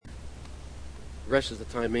The rest of the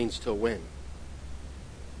time means till when?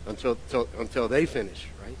 Until they finish,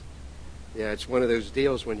 right? Yeah, it's one of those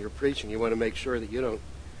deals when you're preaching. You want to make sure that you don't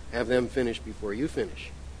have them finish before you finish.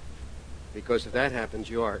 Because if that happens,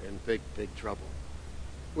 you are in big, big trouble.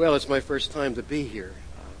 Well, it's my first time to be here.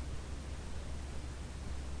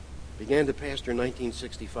 Began to pastor in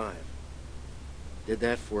 1965. Did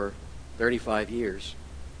that for 35 years.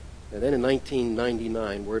 And then in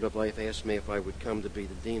 1999, Word of Life asked me if I would come to be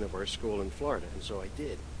the dean of our school in Florida. And so I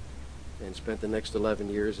did. And spent the next 11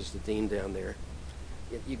 years as the dean down there.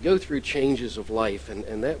 You go through changes of life,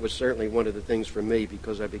 and that was certainly one of the things for me,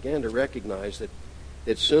 because I began to recognize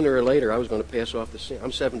that sooner or later I was going to pass off the scene.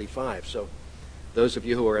 I'm 75, so those of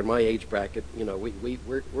you who are in my age bracket, you know,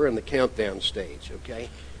 we're in the countdown stage, okay?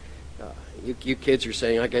 You kids are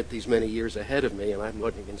saying, I got these many years ahead of me, and I'm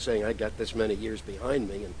looking and saying, I got this many years behind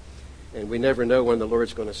me, and we never know when the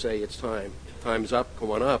Lord's going to say it's time. Time's up,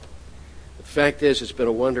 come on up. The fact is, it's been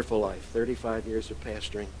a wonderful life, 35 years of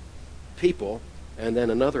pastoring people, and then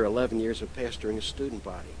another 11 years of pastoring a student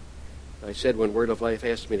body. I said when Word of Life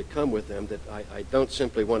asked me to come with them that I don't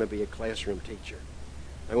simply want to be a classroom teacher.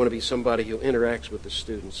 I want to be somebody who interacts with the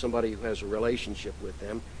students, somebody who has a relationship with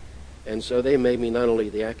them. And so they made me not only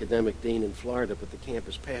the academic dean in Florida, but the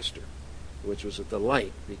campus pastor, which was a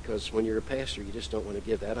delight, because when you're a pastor, you just don't want to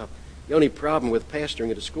give that up. The only problem with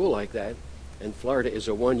pastoring at a school like that, and Florida is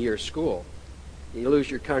a one-year school, you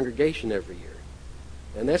lose your congregation every year.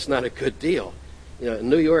 And that's not a good deal. You know, in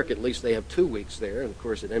New York, at least they have 2 weeks there, and of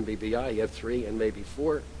course at MBBI you have 3 and maybe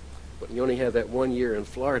 4. But you only have that 1 year in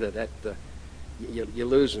Florida. That you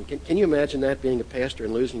lose them. Can you imagine that, being a pastor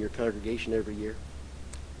and losing your congregation every year?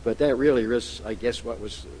 But that really is, I guess, what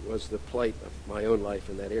was the plight of my own life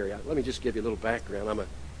in that area. Let me just give you a little background. I'm a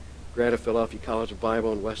grad of Philadelphia College of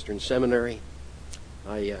Bible and Western Seminary.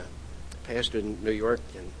 I pastored in New York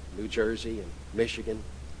and New Jersey and Michigan,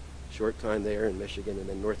 short time there in Michigan, and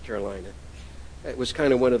then North Carolina. It was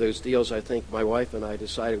kind of one of those deals. I think my wife and I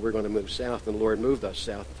decided we're going to move south, and the Lord moved us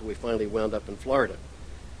south until we finally wound up in Florida.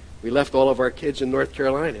 We left all of our kids in North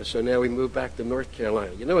Carolina, so now we moved back to North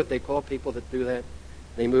Carolina. You know what they call people that do that?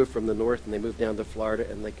 They move from the north and they move down to Florida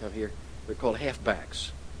and they come here. They're called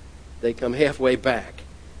halfbacks. They come halfway back.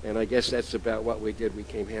 And I guess that's about what we did. We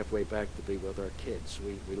came halfway back to be with our kids.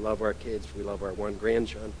 We love our kids. We love our one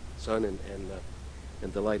grandson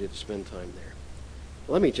and delighted to spend time there.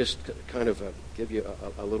 Let me just kind of give you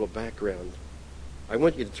a little background. I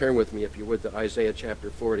want you to turn with me, if you would, to Isaiah chapter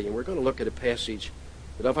 40, and we're going to look at a passage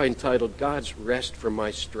that I've entitled, God's Rest from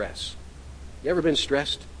My Stress. You ever been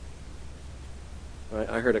stressed?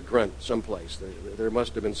 I heard a grunt someplace. There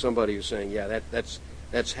must have been somebody who's saying, yeah,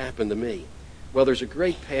 that's happened to me. Well, there's a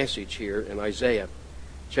great passage here in Isaiah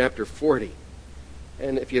chapter 40.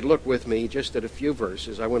 And if you'd look with me just at a few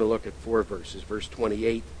verses, I want to look at 4 verses. Verse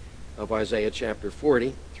 28 of Isaiah chapter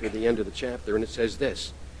 40 through the end of the chapter, and it says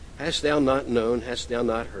this, Hast thou not known, hast thou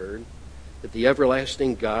not heard, that the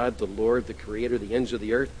everlasting God, the Lord, the Creator, the ends of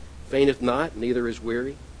the earth, fainteth not, neither is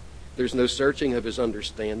weary? There's no searching of his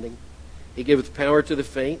understanding. He giveth power to the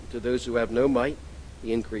faint, to those who have no might,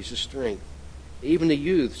 he increases strength. Even the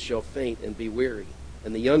youths shall faint and be weary,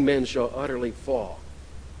 and the young men shall utterly fall.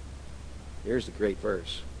 Here's the great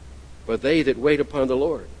verse. But they that wait upon the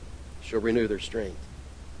Lord shall renew their strength.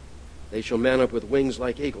 They shall mount up with wings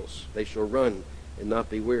like eagles. They shall run and not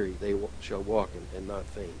be weary. They shall walk and not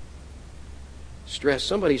faint. Stress.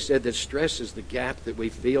 Somebody said that stress is the gap that we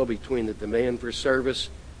feel between the demand for service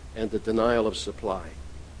and the denial of supply.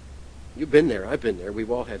 You've been there. I've been there.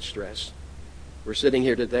 We've all had stress. We're sitting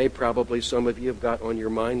here today. Probably some of you have got on your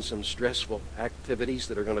mind some stressful activities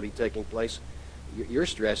that are going to be taking place. Your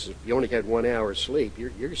stress is, you only had 1 hour sleep.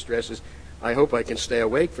 Your stress is, I hope I can stay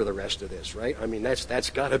awake for the rest of this, right? I mean, that's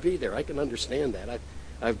got to be there. I can understand that.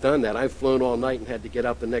 I've done that. I've flown all night and had to get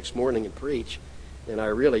up the next morning and preach, and I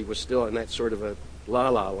really was still in that sort of a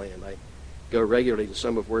la-la land. I go regularly to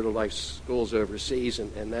some of Word of Life schools overseas,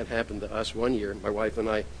 and that happened to us one year. My wife and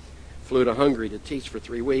I flew to Hungary to teach for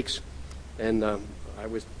 3 weeks, and I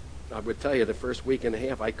would tell you the first week and a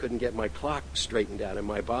half I couldn't get my clock straightened out in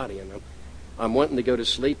my body, and I'm wanting to go to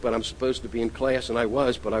sleep, but I'm supposed to be in class, and I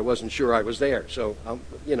was, but I wasn't sure I was there. So,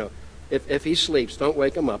 if he sleeps, don't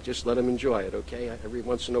wake him up. Just let him enjoy it, okay? Every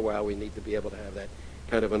once in a while we need to be able to have that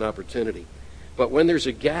kind of an opportunity. But when there's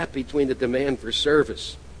a gap between the demand for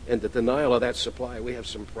service and the denial of that supply, we have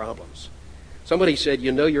some problems. Somebody said,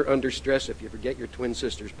 you're under stress if you forget your twin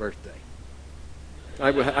sister's birthday.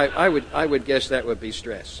 I would guess that would be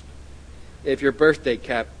stress. If your birthday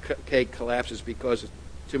cake collapses because of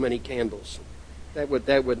too many candles, that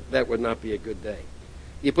would not be a good day.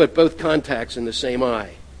 You put both contacts in the same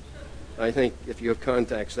eye. I think if you have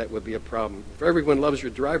contacts, that would be a problem. If everyone loves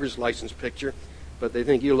your driver's license picture, but they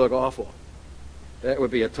think you look awful, that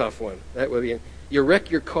would be a tough one. You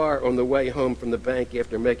wreck your car on the way home from the bank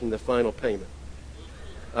after making the final payment.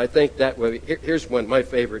 I think that would be, here's one, my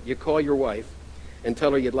favorite. You call your wife and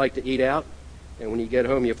tell her you'd like to eat out, and when you get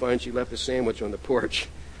home, you find she left a sandwich on the porch.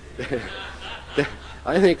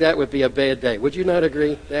 I think that would be a bad day. Would you not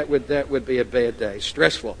agree? That would be a bad day.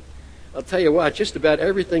 Stressful. I'll tell you what, just about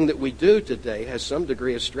everything that we do today has some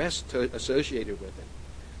degree of stress associated with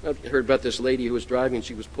it. I've heard about this lady who was driving.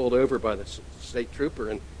 She was pulled over by the state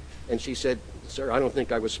trooper, and she said, "Sir, I don't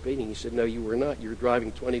think I was speeding." He said, "No, you were not. You were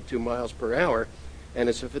driving 22 miles per hour, and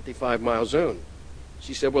it's a 55-mile zone."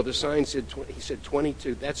 She said, "Well, the sign said," he said,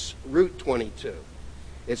 "22. That's Route 22.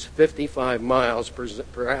 It's 55 miles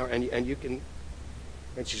per hour, and you can."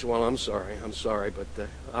 And she said, "Well, I'm sorry, but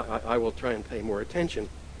I will try and pay more attention."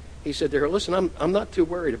 He said to her, "Listen, I'm not too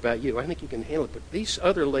worried about you. I think you can handle it. But these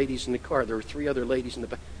other ladies in the car, there were 3 other ladies in the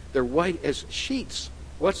back. They're white as sheets.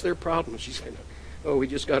 What's their problem?" She said, "Oh, we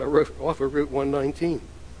just got off of Route 119.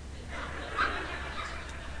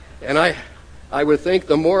 And I would think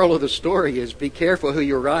the moral of the story is be careful who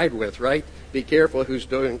you ride with, right? Be careful who's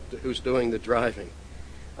doing the driving.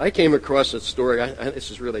 I came across a story.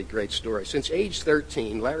 This is really a great story. Since age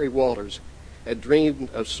 13, Larry Walters had dreamed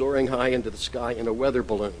of soaring high into the sky in a weather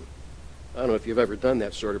balloon. I don't know if you've ever done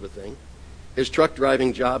that sort of a thing. His truck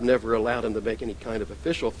driving job never allowed him to make any kind of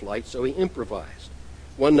official flight, so he improvised.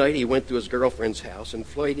 One night he went to his girlfriend's house and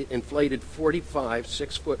inflated 45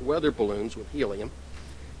 6-foot weather balloons with helium,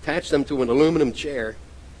 attached them to an aluminum chair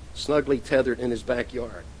snugly tethered in his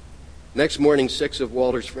backyard. Next morning, 6 of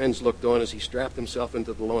Walter's friends looked on as he strapped himself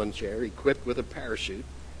into the lawn chair, equipped with a parachute,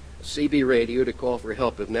 a CB radio to call for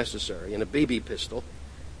help if necessary, and a BB pistol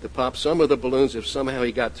to pop some of the balloons if somehow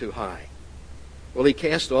he got too high. Well, he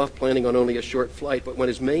cast off, planning on only a short flight, but when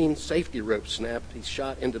his main safety rope snapped, he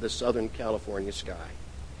shot into the Southern California sky.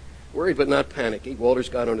 Worried but not panicky, Walters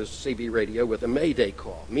got on his CB radio with a Mayday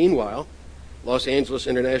call. Meanwhile, Los Angeles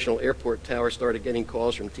International Airport Tower started getting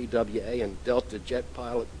calls from TWA and Delta jet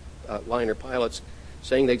liner pilots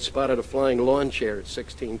saying they'd spotted a flying lawn chair at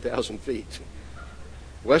 16,000 feet.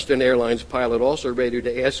 Western Airlines pilot also radioed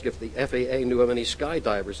to ask if the FAA knew of any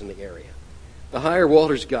skydivers in the area. The higher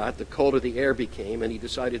Walters got, the colder the air became, and he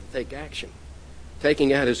decided to take action.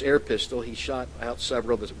 Taking out his air pistol, he shot out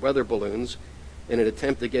several of his weather balloons in an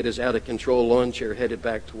attempt to get his out-of-control lawn chair headed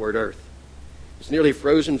back toward Earth. His nearly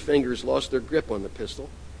frozen fingers lost their grip on the pistol,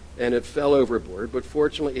 and it fell overboard, but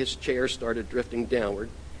fortunately his chair started drifting downward,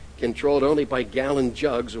 controlled only by gallon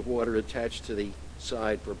jugs of water attached to the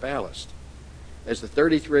side for ballast. As the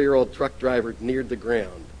 33-year-old truck driver neared the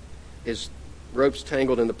ground, his ropes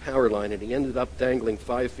tangled in the power line, and he ended up dangling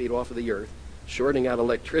 5 feet off of the earth, shorting out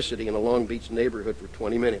electricity in a Long Beach neighborhood for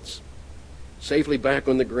 20 minutes. Safely back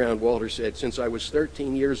on the ground, Walter said, "Since I was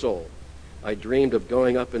 13 years old, I dreamed of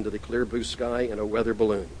going up into the clear blue sky in a weather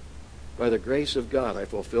balloon. By the grace of God, I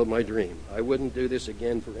fulfilled my dream. I wouldn't do this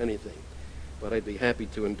again for anything, but I'd be happy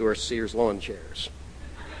to endorse Sears lawn chairs."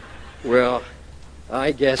 Well,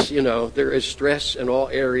 I guess, there is stress in all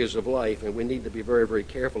areas of life, and we need to be very, very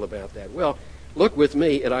careful about that. Well, look with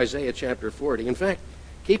me at Isaiah chapter 40. In fact,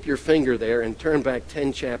 keep your finger there and turn back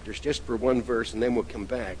 10 chapters just for one verse, and then we'll come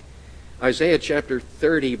back. Isaiah chapter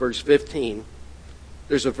 30, verse 15.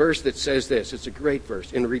 There's a verse that says this. It's a great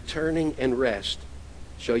verse. "In returning and rest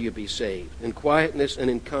shall you be saved. In quietness and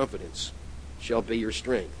in confidence shall be your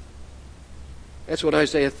strength." That's what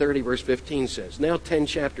Isaiah 30, verse 15 says. Now 10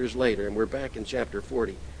 chapters later, and we're back in chapter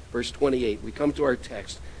 40, verse 28, we come to our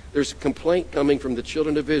text. There's a complaint coming from the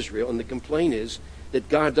children of Israel, and the complaint is that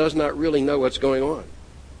God does not really know what's going on.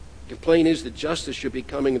 The complaint is that justice should be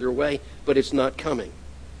coming their way, but it's not coming.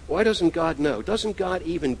 Why doesn't God know? Doesn't God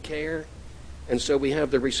even care? And so we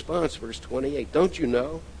have the response, verse 28. "Don't you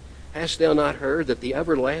know? Hast thou not heard that the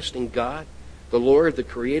everlasting God, the Lord, the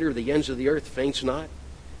creator of the ends of the earth, faints not,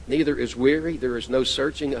 neither is weary, there is no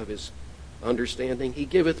searching of his understanding. He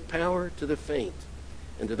giveth power to the faint,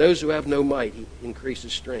 and to those who have no might he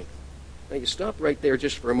increases strength." Now you stop right there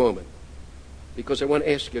just for a moment, because I want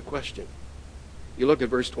to ask you a question. You look at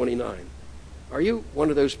verse 29. Are you one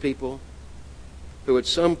of those people who at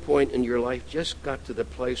some point in your life just got to the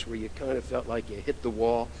place where you kind of felt like you hit the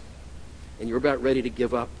wall, and you were about ready to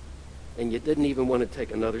give up, and you didn't even want to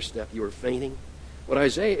take another step? You were fainting? What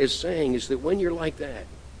Isaiah is saying is that when you're like that,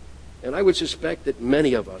 and I would suspect that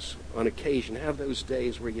many of us on occasion have those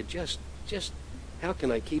days where you just, how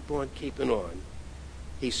can I keep on keeping on?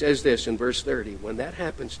 He says this in verse 30, when that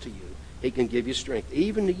happens to you, he can give you strength.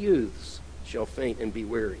 Even the youths shall faint and be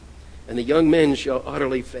weary, and the young men shall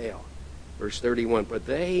utterly fail. Verse 31, but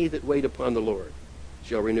they that wait upon the Lord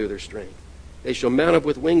shall renew their strength. They shall mount up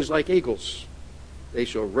with wings like eagles. They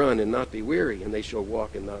shall run and not be weary, and they shall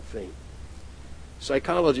walk and not faint.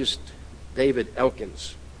 Psychologist David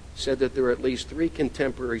Elkins said that there are at least 3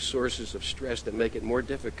 contemporary sources of stress that make it more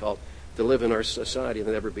difficult to live in our society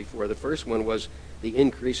than ever before. The first one was the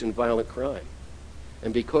increase in violent crime.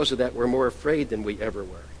 And because of that, we're more afraid than we ever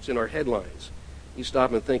were. It's in our headlines. You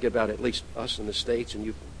stop and think about at least us in the States, and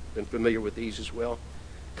you've been familiar with these as well.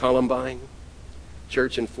 Columbine,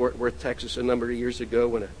 church in Fort Worth, Texas, a number of years ago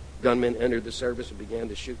when a gunman entered the service and began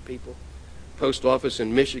to shoot people. Post office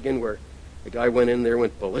in Michigan where a guy went in there and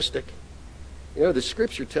went ballistic. You know, the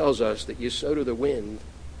scripture tells us that you sow to the wind,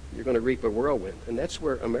 you're going to reap a whirlwind. And that's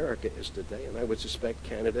where America is today, and I would suspect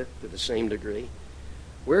Canada to the same degree.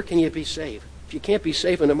 Where can you be safe? If you can't be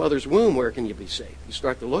safe in a mother's womb, where can you be safe? You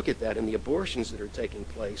start to look at that in the abortions that are taking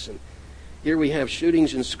place. And here we have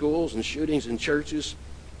shootings in schools and shootings in churches.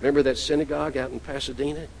 Remember that synagogue out in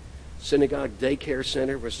Pasadena? Synagogue daycare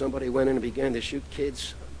center where somebody went in and began to shoot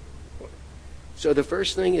kids. So the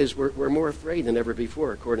first thing is we're more afraid than ever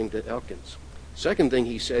before, according to Elkins. Second thing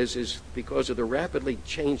he says is because of the rapidly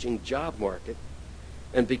changing job market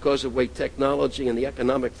and because of the way technology and the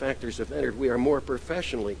economic factors have entered, we are more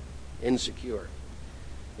professionally insecure.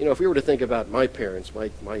 You know, if we were to think about my parents, my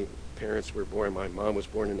parents were born, my mom was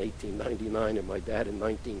born in 1899 and my dad in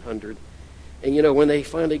 1900. And, you know, when they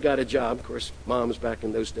finally got a job, of course, moms back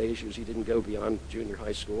in those days usually didn't go beyond junior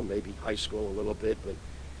high school, maybe high school a little bit,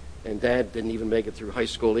 and dad didn't even make it through high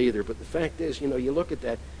school either. But the fact is, you know, you look at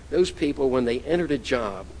that, those people, when they entered a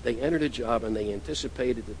job and they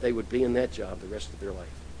anticipated that they would be in that job the rest of their life.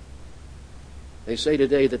 They say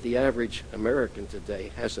today that the average American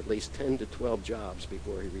today has at least 10 to 12 jobs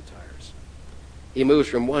before he retires. He moves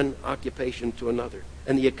from one occupation to another.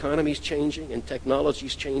 And the economy's changing and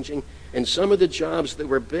technology's changing. And some of the jobs that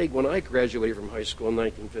were big when I graduated from high school in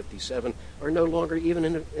 1957 are no longer even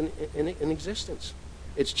in existence.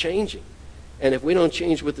 It's changing. And if we don't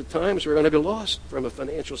change with the times, we're going to be lost from a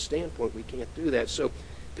financial standpoint. We can't do that. So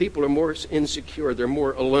people are more insecure. They're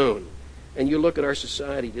more alone. And you look at our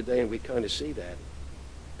society today and we kind of see that.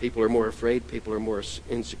 People are more afraid. People are more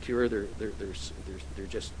insecure. They're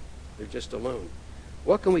just alone.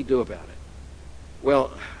 What can we do about it?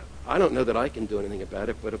 Well, I don't know that I can do anything about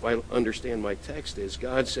it, but if I understand my text is,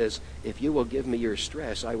 God says, if you will give me your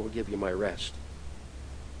stress, I will give you my rest.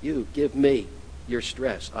 You give me your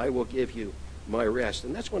stress. I will give you my rest.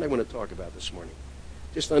 And that's what I want to talk about this morning.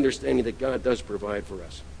 Just understanding that God does provide for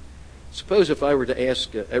us. Suppose if I were to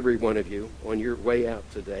ask every one of you on your way out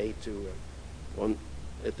today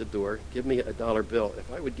at the door, give me a $1 bill.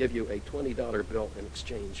 If I would give you a $20 bill in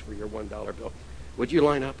exchange for your $1 bill, would you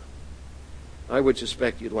line up? I would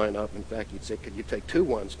suspect you'd line up. In fact, you'd say, could you take 2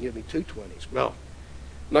 ones and give me 2 20s? Well,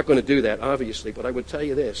 I'm not going to do that, obviously, but I would tell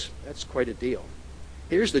you this. That's quite a deal.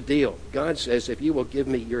 Here's the deal. God says, if you will give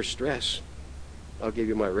me your stress, I'll give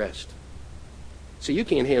you my rest. See, you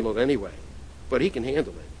can't handle it anyway, but he can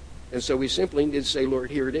handle it. And so we simply need to say,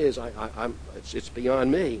 Lord, here it is. It's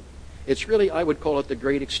beyond me. It's really, I would call it the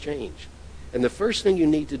great exchange. And the first thing you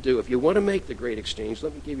need to do, if you want to make the great exchange,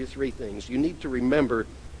 let me give you 3 things. You need to remember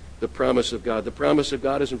the promise of God. The promise of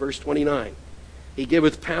God is in verse 29. He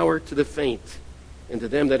giveth power to the faint, and to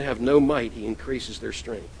them that have no might he increases their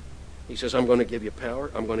strength. He says, I'm going to give you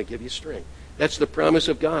power. I'm going to give you strength. That's the promise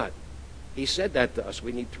of God. He said that to us.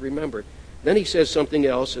 We need to remember it. Then he says something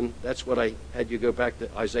else, and that's what I had you go back to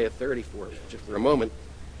Isaiah 34 just for a moment.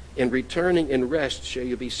 In returning in rest shall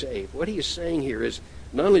you be saved. What he is saying here is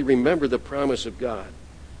not only remember the promise of God,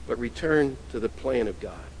 but return to the plan of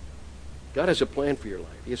God. God has a plan for your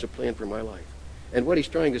life. He has a plan for my life. And what he's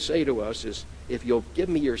trying to say to us is, if you'll give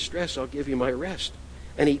me your stress, I'll give you my rest.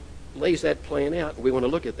 And he lays that plan out, and we want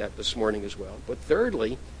to look at that this morning as well. But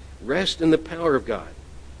thirdly, rest in the power of God.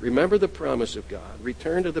 Remember the promise of God.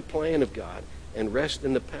 Return to the plan of God, and rest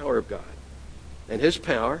in the power of God. And his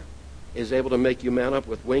power is able to make you mount up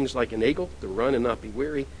with wings like an eagle, to run and not be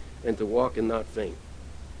weary, and to walk and not faint.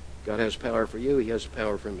 God has power for you. He has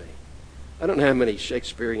power for me. I don't know how many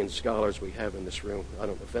Shakespearean scholars we have in this room. I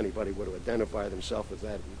don't know if anybody would identify themselves with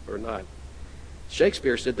that or not.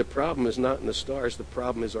 Shakespeare said the problem is not in the stars, the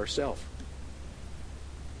problem is ourself.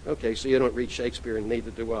 Okay, so you don't read Shakespeare, and neither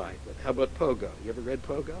do I. But how about Pogo? You ever read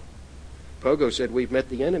Pogo? Pogo said we've met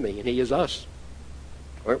the enemy, and he is us.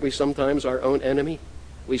 Aren't we sometimes our own enemy?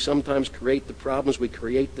 We sometimes create the problems. We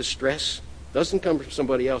create the stress. It doesn't come from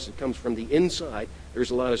somebody else. It comes from the inside. There's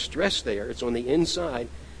a lot of stress there. It's on the inside.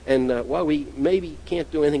 And while we maybe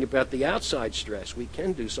can't do anything about the outside stress, we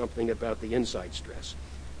can do something about the inside stress.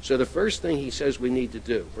 So the first thing he says we need to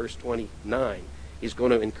do, verse 29, he's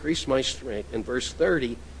going to increase my strength. In verse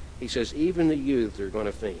 30, he says, even the youth are going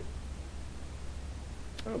to faint.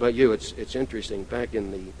 How about you? It's interesting. Back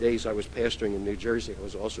in the days I was pastoring in New Jersey, I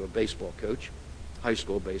was also a baseball coach, high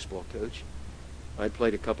school baseball coach. I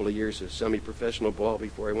played a couple of years of semi-professional ball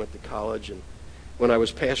before I went to college, and when I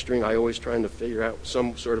was pastoring, I always trying to figure out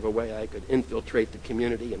some sort of a way I could infiltrate the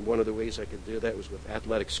community, and one of the ways I could do that was with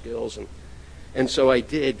athletic skills, and so I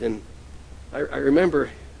did. And I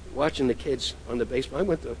remember watching the kids on the baseball. I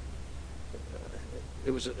went to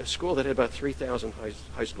it was a school that had about 3,000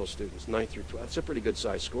 high school students, 9th through 12th. It's a pretty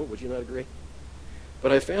good-sized school. Would you not agree?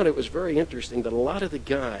 But I found it was very interesting that a lot of the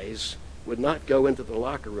guys would not go into the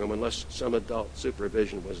locker room unless some adult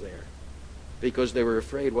supervision was there, because they were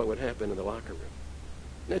afraid what would happen in the locker room.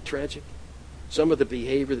 Isn't that tragic? Some of the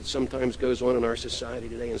behavior that sometimes goes on in our society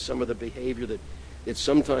today, and some of the behavior that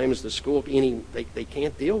sometimes the school, they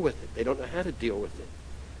can't deal with it. They don't know how to deal with it.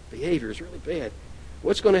 Behavior is really bad.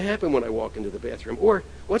 What's going to happen when I walk into the bathroom? Or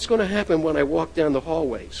what's going to happen when I walk down the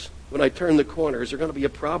hallways? When I turn the corner? Is there going to be a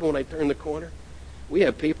problem when I turn the corner? We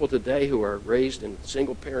have people today who are raised in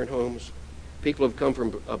single-parent homes. People have come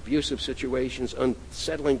from abusive situations,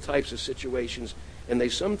 unsettling types of situations, and they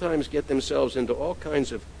sometimes get themselves into all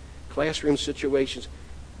kinds of classroom situations.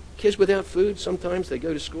 Kids without food, sometimes they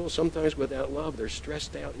go to school, sometimes without love. They're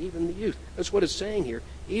stressed out, even the youth. That's what it's saying here,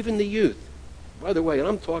 even the youth. By the way, and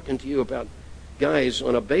I'm talking to you about guys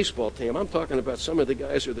on a baseball team. I'm talking about some of the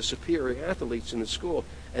guys who are the superior athletes in the school,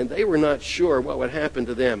 and they were not sure what would happen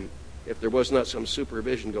to them if there was not some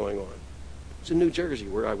supervision going on. It's in New Jersey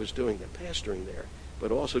where I was doing that, pastoring there,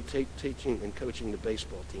 but also teaching and coaching the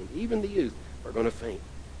baseball team. Even the youth are going to faint.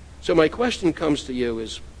 So my question comes to you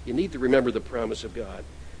is, you need to remember the promise of God.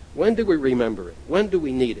 When do we remember it? When do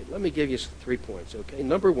we need it? Let me give you 3 points, okay?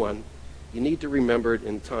 Number one, you need to remember it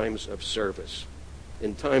in times of service.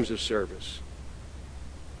 In times of service.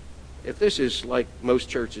 If this is like most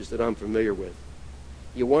churches that I'm familiar with,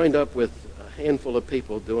 you wind up with a handful of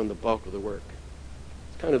people doing the bulk of the work.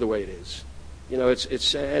 It's kind of the way it is. You know, it's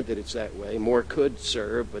sad that it's that way. More could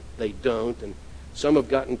serve, but they don't. And some have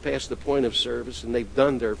gotten past the point of service, and they've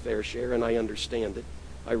done their fair share, and I understand it.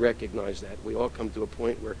 I recognize that. We all come to a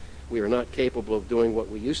point where we are not capable of doing what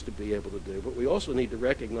we used to be able to do. But we also need to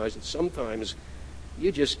recognize that sometimes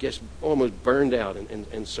you just get almost burned out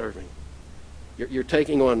in serving. You're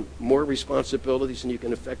taking on more responsibilities than you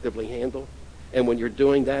can effectively handle. And when you're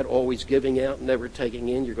doing that, always giving out, never taking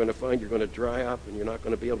in, you're going to find you're going to dry up and you're not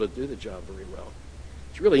going to be able to do the job very well.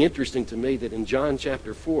 It's really interesting to me that in John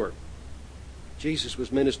chapter 4, Jesus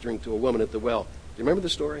was ministering to a woman at the well. Do you remember the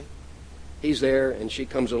story? He's there and she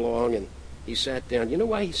comes along and he sat down. You know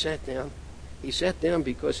why he sat down? He sat down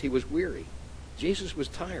because he was weary. Jesus was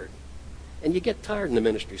tired. And you get tired in the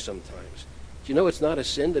ministry sometimes. Do you know it's not a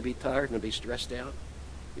sin to be tired and to be stressed out?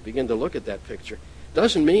 You begin to look at that picture.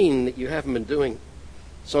 Doesn't mean that you haven't been doing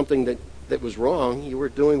something that was wrong. You were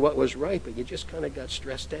doing what was right, but you just kind of got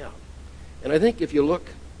stressed out. And I think if you look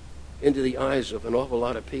into the eyes of an awful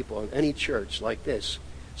lot of people in any church like this,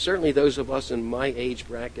 certainly those of us in my age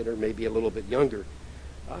bracket or maybe a little bit younger,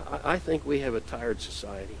 I think we have a tired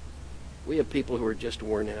society. We have people who are just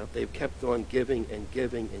worn out. They've kept on giving and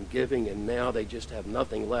giving and giving, and now they just have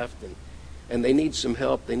nothing left, and they need some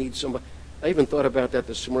help. They need somebody. I even thought about that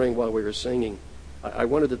this morning while we were singing. I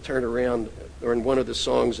wanted to turn around during one of the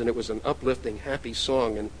songs, and it was an uplifting, happy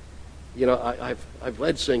song. And, you know, I've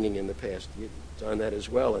led singing in the past. You've done that as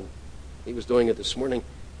well, and he was doing it this morning.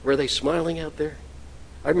 Were they smiling out there?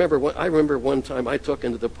 I remember one time I took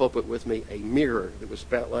into the pulpit with me a mirror that was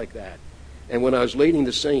about like that. And when I was leading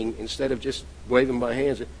the singing, instead of just waving my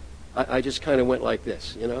hands, I just kind of went like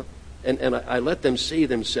this, you know. And I let them see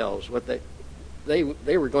themselves. What they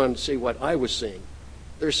were going to see what I was seeing.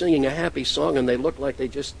 They're singing a happy song, and they looked like they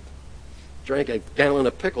just drank a gallon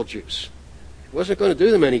of pickle juice. It wasn't going to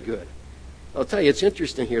do them any good. I'll tell you, it's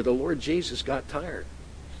interesting here. The Lord Jesus got tired.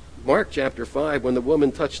 Mark chapter 5, when the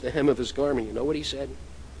woman touched the hem of his garment, you know what he said?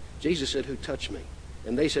 Jesus said, "Who touched me?"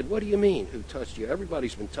 And they said, "What do you mean, who touched you?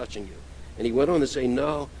 Everybody's been touching you." And he went on to say,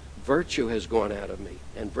 "No, virtue has gone out of me,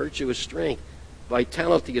 and virtue is strength.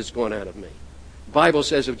 Vitality has gone out of me." The Bible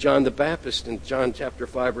says of John the Baptist in John chapter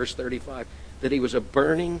 5, verse 35, that he was a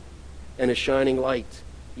burning and a shining light.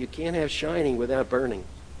 You can't have shining without burning.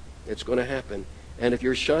 It's going to happen. And if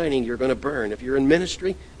you're shining, you're going to burn. If you're in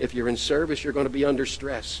ministry, if you're in service, you're going to be under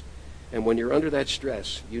stress. And when you're under that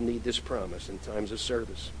stress, you need this promise in times of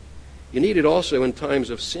service. You need it also in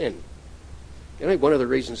times of sin. I think one of the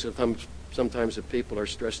reasons that sometimes that people are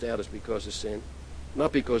stressed out is because of sin.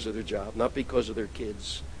 Not because of their job, not because of their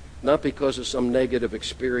kids, Not because of some negative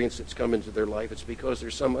experience that's come into their life. It's because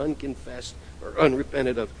there's some unconfessed or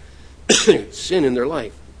unrepented of sin in their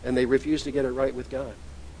life, and they refuse to get it right with God.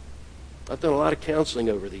 I've done a lot of counseling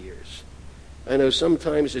over the years. I know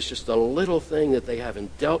sometimes it's just a little thing that they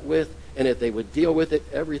haven't dealt with, and if they would deal with it,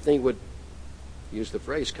 everything would, use the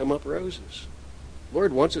phrase, come up roses. The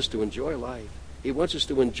Lord wants us to enjoy life. He wants us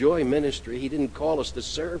to enjoy ministry. He didn't call us to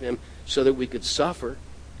serve Him so that we could suffer.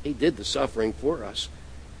 He did the suffering for us.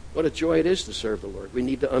 What a joy it is to serve the Lord. We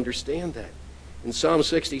need to understand that. In Psalm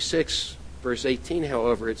 66, verse 18,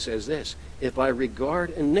 however, it says this, "If I regard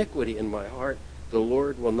iniquity in my heart, the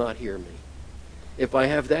Lord will not hear me." If I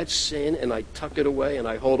have that sin and I tuck it away and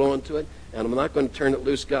I hold on to it, and I'm not going to turn it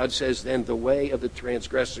loose, God says, then the way of the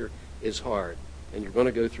transgressor is hard, and you're going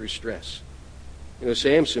to go through stress. You know,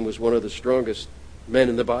 Samson was one of the strongest men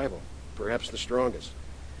in the Bible, perhaps the strongest.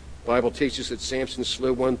 The Bible teaches that Samson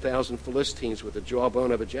slew 1,000 Philistines with the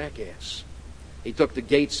jawbone of a jackass. He took the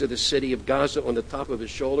gates of the city of Gaza on the top of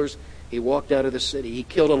his shoulders. He walked out of the city. He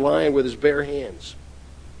killed a lion with his bare hands.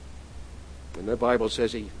 And the Bible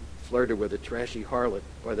says he flirted with a trashy harlot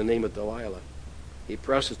by the name of Delilah. He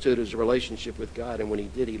prostituted his relationship with God, and when he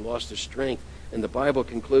did, he lost his strength. And the Bible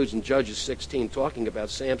concludes in Judges 16, talking about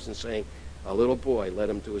Samson, saying, a little boy led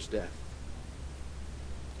him to his death.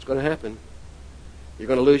 It's going to happen. You're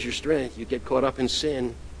going to lose your strength. You get caught up in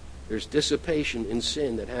sin. There's dissipation in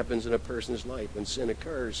sin that happens in a person's life. When sin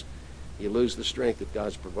occurs, you lose the strength that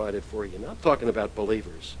God's provided for you. Now, I'm talking about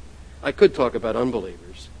believers. I could talk about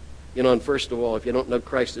unbelievers. You know, and first of all, if you don't know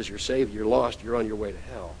Christ as your Savior, you're lost. You're on your way to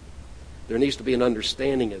hell. There needs to be an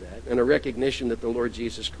understanding of that and a recognition that the Lord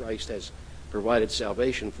Jesus Christ has provided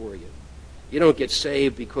salvation for you. You don't get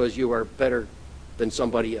saved because you are better than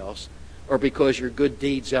somebody else, or because your good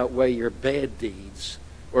deeds outweigh your bad deeds,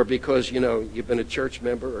 or because, you know, you've been a church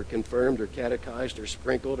member or confirmed or catechized or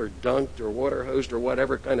sprinkled or dunked or water hosed or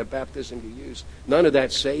whatever kind of baptism you use. None of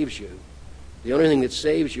that saves you. The only thing that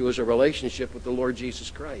saves you is a relationship with the Lord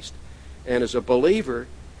Jesus Christ. And as a believer,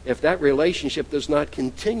 if that relationship does not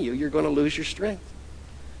continue, you're going to lose your strength.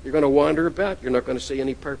 You're going to wander about. You're not going to see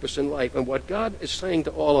any purpose in life. And what God is saying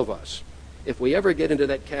to all of us, if we ever get into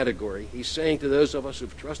that category, He's saying to those of us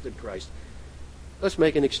who've trusted Christ, let's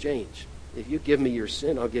make an exchange. If you give me your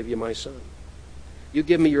sin, I'll give you my son. You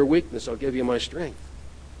give me your weakness, I'll give you my strength.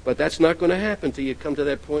 But that's not going to happen till you come to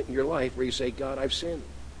that point in your life where you say, God, I've sinned.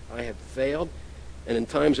 I have failed. And in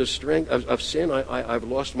times of sin, I've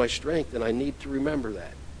lost my strength, and I need to remember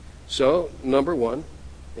that. So, number one,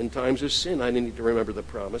 in times of sin, I need to remember the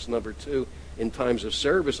promise. Number two, in times of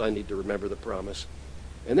service, I need to remember the promise.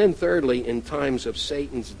 And then thirdly, in times of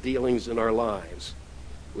Satan's dealings in our lives,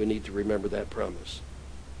 we need to remember that promise.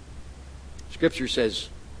 Scripture says,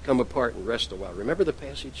 come apart and rest a while. Remember the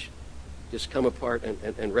passage? Just come apart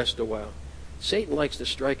and rest a while. Satan likes to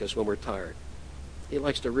strike us when we're tired. He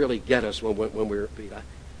likes to really get us when we're beat. I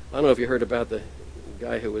don't know if you heard about the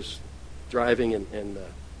guy who was driving and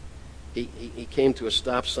he came to a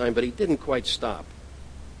stop sign, but he didn't quite stop.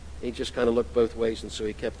 He just kind of looked both ways, and so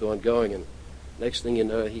he kept on going. And next thing you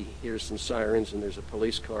know, he hears some sirens, and there's a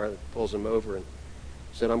police car that pulls him over and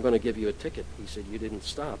said, I'm going to give you a ticket. He said, you didn't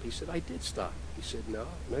stop. He said, I did stop. He said, no,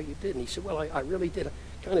 you didn't. He said, well, I really did. I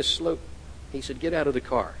kind of slowed. He said, get out of the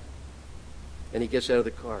car. And he gets out of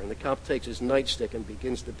the car, and the cop takes his nightstick and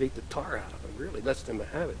begins to beat the tar out of him, really lets him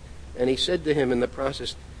have it. And he said to him in the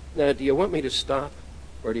process, now, do you want me to stop,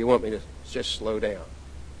 or do you want me to just slow down?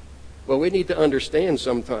 Well, we need to understand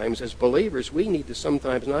sometimes, as believers, we need to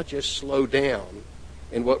sometimes not just slow down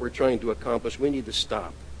in what we're trying to accomplish. We need to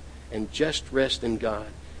stop and just rest in God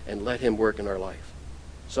and let Him work in our life.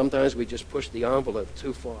 Sometimes we just push the envelope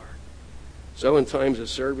too far. So in times of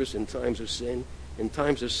service, in times of sin, in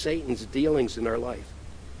times of Satan's dealings in our life.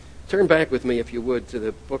 Turn back with me, if you would, to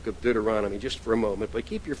the book of Deuteronomy just for a moment, but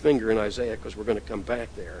keep your finger in Isaiah because we're going to come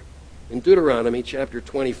back there. In Deuteronomy chapter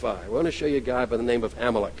 25, I want to show you a guy by the name of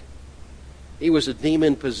Amalek. He was a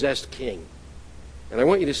demon-possessed king. And I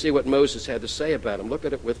want you to see what Moses had to say about him. Look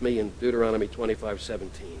at it with me in Deuteronomy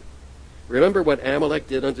 25:17. Remember what Amalek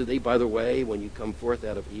did unto thee by the way when you come forth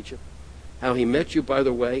out of Egypt? How he met you by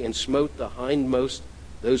the way and smote the hindmost,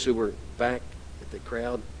 those who were back at the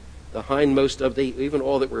crowd, the hindmost of thee, even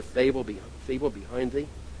all that were feeble behind thee,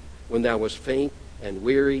 when thou wast faint and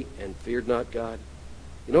weary and feared not God.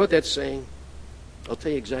 You know what that's saying? I'll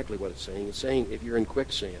tell you exactly what it's saying. It's saying if you're in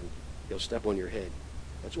quicksand, He'll step on your head.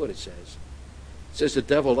 That's what it says. It says the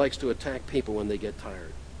devil likes to attack people when they get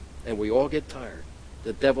tired. And we all get tired.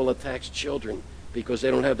 The devil attacks children because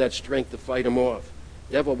they don't have that strength to fight him off.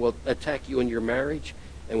 The devil will attack you in your marriage,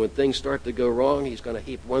 and when things start to go wrong, he's going to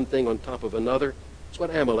heap one thing on top of another, That's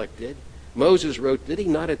what Amalek did. Moses wrote, did he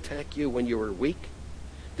not attack you when you were weak?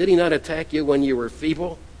 Did he not attack you when you were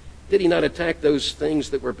feeble? Did he not attack those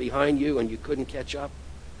things that were behind you and you couldn't catch up?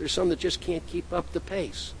 There's some that just can't keep up the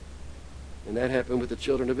pace. And that happened with the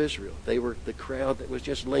children of Israel. They were the crowd that was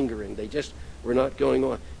just lingering. They just were not going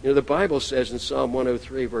on. The Bible says in Psalm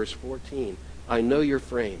 103, verse 14, I know your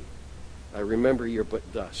frame. I remember you're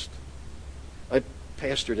but dust. I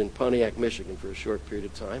pastored in Pontiac, Michigan for a short period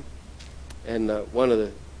of time. And one of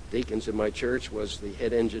the deacons in my church was the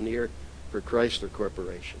head engineer for Chrysler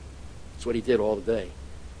Corporation. That's what he did all day.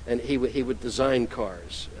 And he would design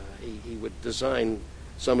cars. He would design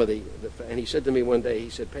some of the and he said to me one day, he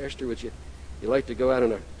said, Pastor, would you like to go out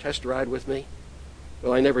on a test ride with me?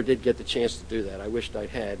 Well, I never did get the chance to do that. I wished I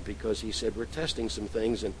had, because he said, we're testing some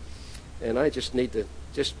things, and I just need to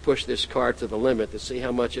just push this car to the limit to see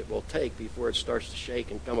how much it will take before it starts to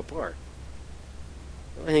shake and come apart.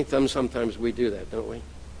 I think sometimes we do that, don't we?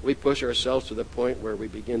 We push ourselves to the point where we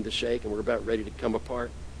begin to shake and we're about ready to come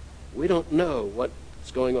apart. We don't know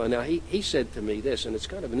what's going on. Now, he said to me this, and it's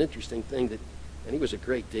kind of an interesting thing, and he was a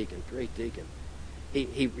great deacon.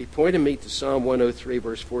 He pointed me to Psalm 103,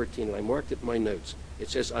 verse 14, and I marked it in my notes. It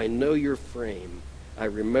says, I know your frame. I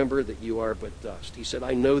remember that you are but dust. He said,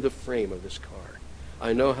 I know the frame of this car.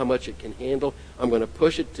 I know how much it can handle. I'm going to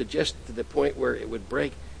push it to just to the point where it would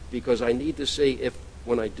break, because I need to see if,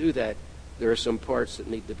 when I do that, there are some parts that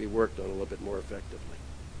need to be worked on a little bit more effectively.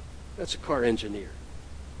 That's a car engineer.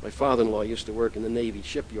 My father-in-law used to work in the Navy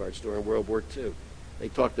shipyards during World War II. They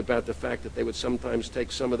talked about the fact that they would sometimes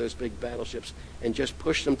take some of those big battleships and just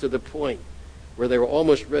push them to the point where they were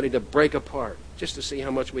almost ready to break apart, just to see how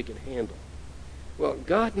much we can handle. Well,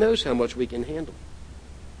 God knows how much we can handle.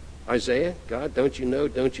 Isaiah, God, don't you know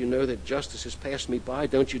that justice has passed me by?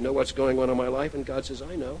 Don't you know what's going on in my life? And God says,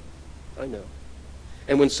 I know.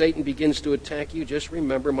 And when Satan begins to attack you, just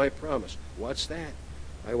remember my promise. What's that?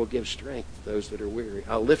 I will give strength to those that are weary.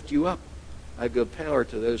 I'll lift you up. I give power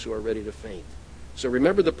to those who are ready to faint. So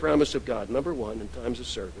remember the promise of God. Number one, in times of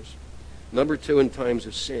service. Number two, in times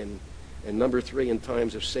of sin. And number three, in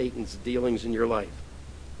times of Satan's dealings in your life.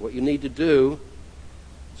 What you need to do,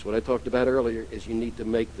 that's what I talked about earlier, is you need to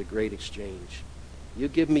make the great exchange. You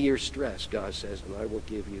give me your stress, God says, and I will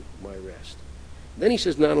give you my rest. Then he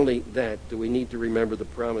says, not only that do we need to remember the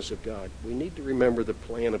promise of God, we need to remember the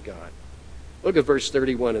plan of God. Look at verse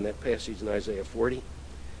 31 in that passage in Isaiah 40.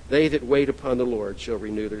 They that wait upon the Lord shall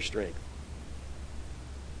renew their strength.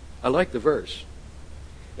 I like the verse.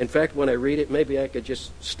 In fact, when I read it, maybe I could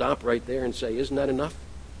just stop right there and say, isn't that enough?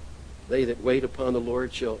 They that wait upon the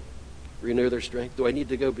Lord shall renew their strength. Do I need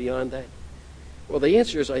to go beyond that? Well, the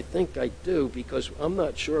answer is I think I do, because I'm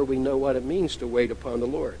not sure we know what it means to wait upon the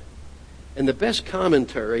Lord. And the best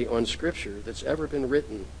commentary on Scripture that's ever been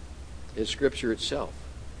written is Scripture itself.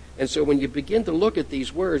 And so when you begin to look at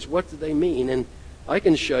these words, what do they mean? And I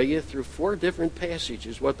can show you through 4 different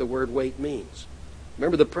passages what the word wait means.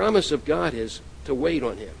 Remember, the promise of God is to wait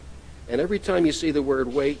on him. And every time you see the word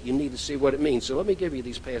wait, you need to see what it means. So let me give you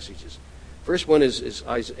these passages. First one is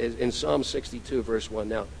in Psalm 62, verse 1.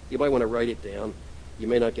 Now, you might want to write it down. You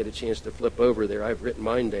may not get a chance to flip over there. I've written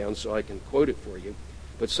mine down so I can quote it for you.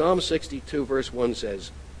 But Psalm 62, verse 1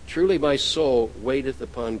 says, truly my soul waiteth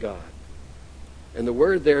upon God. And the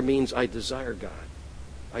word there means I desire God.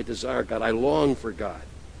 I desire God. I long for God.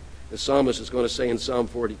 The psalmist is going to say in Psalm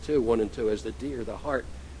 42, 1 and 2, as the deer, the hart,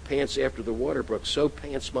 pants after the water brook, so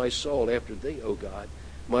pants my soul after thee, O God.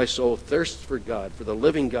 My soul thirsts for God, for the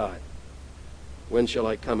living God. When shall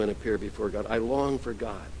I come and appear before God? I long for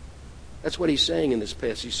God. That's what he's saying in this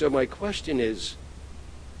passage. So my question is,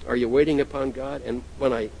 are you waiting upon God? And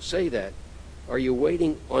when I say that, are you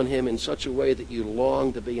waiting on him in such a way that you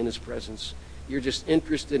long to be in his presence? You're just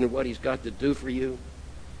interested in what he's got to do for you?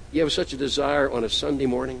 You have such a desire on a Sunday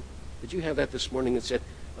morning? Did you have that this morning that said,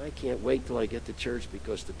 I can't wait till I get to church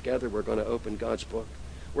because together we're going to open God's book.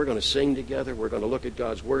 We're going to sing together. We're going to look at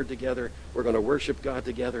God's word together. We're going to worship God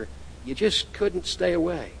together. You just couldn't stay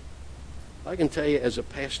away. I can tell you, as a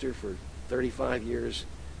pastor for 35 years,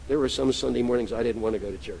 there were some Sunday mornings I didn't want to go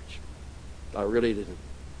to church. I really didn't.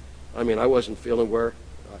 I mean, I wasn't feeling well.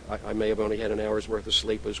 I may have only had an hour's worth of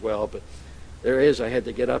sleep as well, but I had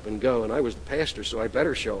to get up and go, and I was the pastor, so I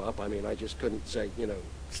better show up. I mean, I just couldn't say,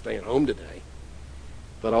 staying home today.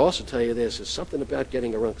 But I'll also tell you this, there's something about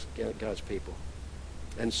getting amongst God's people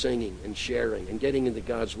and singing and sharing and getting into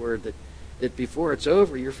God's word that before it's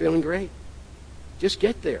over, you're feeling great. Just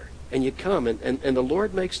get there, and you come, and the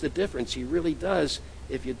Lord makes the difference. He really does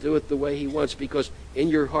if you do it the way he wants, because in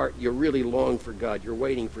your heart, you really long for God. You're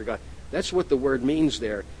waiting for God. That's what the word means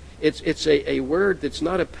there. It's a word that's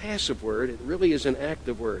not a passive word. It really is an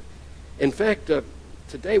active word. In fact,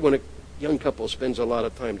 today when a young couple spends a lot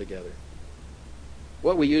of time together,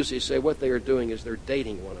 what we usually say what they are doing is they're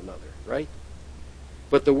dating one another, right?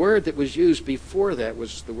 But the word that was used before that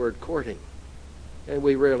was the word courting. And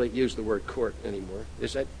we rarely use the word court anymore.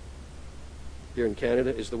 Is that, here in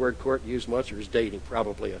Canada, is the word court used much, or is dating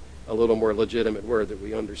probably a little more legitimate word that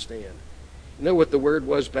we understand? You know what the word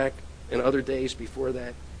was back in other days before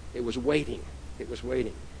that? It was waiting. It was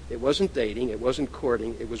waiting. It wasn't dating. It wasn't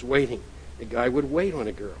courting. It was waiting. A guy would wait on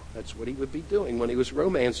a girl. That's what he would be doing when he was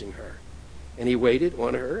romancing her. And he waited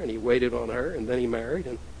on her, and he waited on her, and then he married,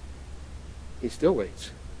 and he still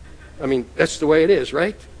waits. I mean, that's the way it is,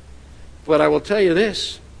 right? But I will tell you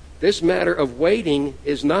this matter of waiting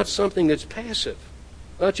is not something that's passive,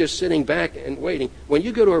 not just sitting back and waiting. When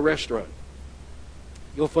you go to a restaurant,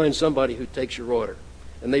 you'll find somebody who takes your order,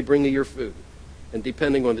 and they bring you your food. And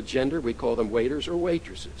depending on the gender, we call them waiters or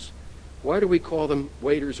waitresses. Why do we call them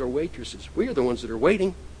waiters or waitresses? We are the ones that are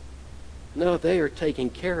waiting. No, they are taking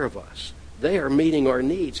care of us. They are meeting our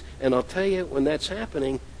needs. And I'll tell you, when that's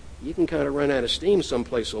happening, you can kind of run out of steam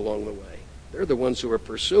someplace along the way. They're the ones who are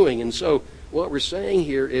pursuing. And so what we're saying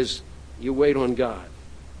here is you wait on God.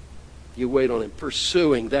 You wait on Him,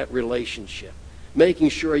 pursuing that relationship, making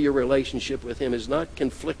sure your relationship with Him is not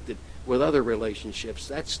conflicted with other relationships.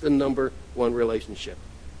 That's the number one relationship.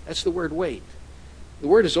 That's the word wait. The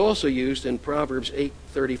word is also used in Proverbs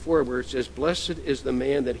 8:34, where it says, "Blessed is the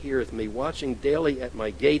man that heareth me, watching daily at my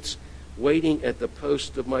gates, waiting at the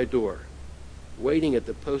post of my door." Waiting at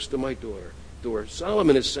the post of my door.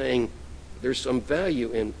 Solomon is saying there's some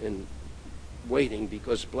value in waiting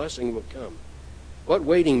because blessing will come. What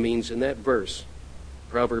waiting means in that verse,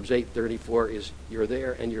 Proverbs 8:34, is you're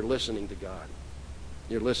there and you're listening to God.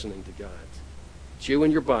 You're listening to God. It's you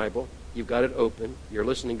and your Bible. You've got it open. You're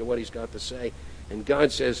listening to what He's got to say. And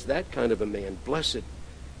God says that kind of a man, blessed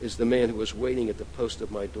is the man who is waiting at the post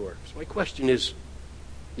of my door. So my question is,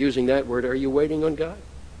 using that word, are you waiting on God?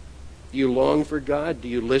 Do you long for God? Do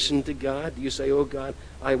you listen to God? Do you say, "Oh God,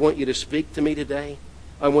 I want you to speak to me today.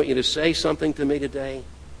 I want you to say something to me today"?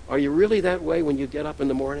 Are you really that way when you get up in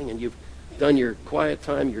the morning and you've done your quiet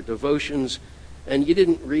time, your devotions, and you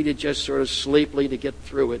didn't read it just sort of sleepily to get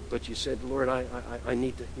through it, but you said, "Lord, I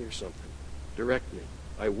need to hear something. Direct me."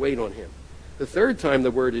 I wait on Him. The third time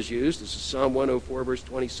the word is used is Psalm 104, verse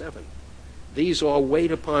 27. "These all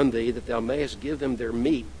wait upon Thee, that Thou mayest give them their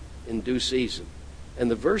meat in due season." And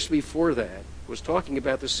the verse before that was talking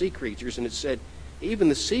about the sea creatures, and it said, even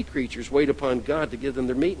the sea creatures wait upon God to give them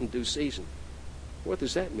their meat in due season. What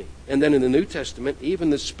does that mean? And then in the New Testament, even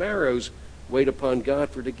the sparrows wait upon God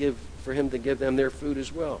for Him to give them their food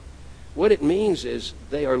as well. What it means is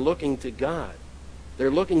they are looking to God. They're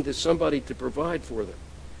looking to somebody to provide for them.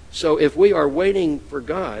 So if we are waiting for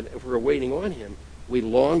God, if we're waiting on Him, we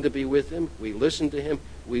long to be with Him, we listen to Him,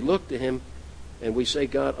 we look to Him, and we say,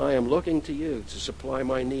 "God, I am looking to You to supply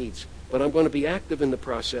my needs, but I'm going to be active in the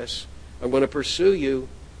process. I'm going to pursue You.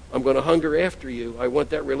 I'm going to hunger after You. I want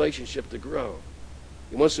that relationship to grow."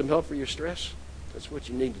 You want some help for your stress? That's what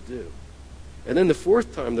you need to do. And then the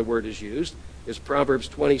fourth time the word is used is Proverbs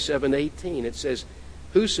 27:18. It says,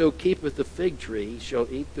 "Whoso keepeth the fig tree shall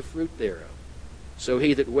eat the fruit thereof. So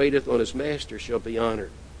he that waiteth on his master shall be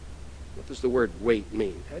honored." What does the word wait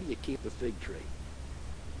mean? How do you keep the fig tree?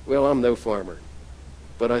 Well, I'm no farmer.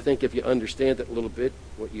 But I think if you understand it a little bit,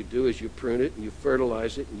 what you do is you prune it and you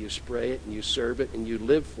fertilize it and you spray it and you serve it and you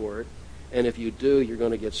live for it. And if you do, you're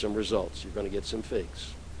going to get some results. You're going to get some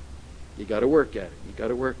figs. You got to work at it. You got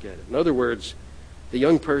to work at it. In other words, the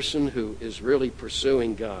young person who is really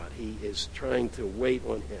pursuing God, he is trying to wait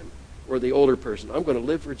on Him. Or the older person, I'm going to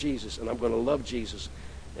live for Jesus and I'm going to love Jesus.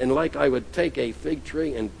 And like I would take a fig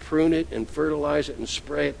tree and prune it and fertilize it and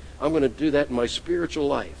spray it, I'm going to do that in my spiritual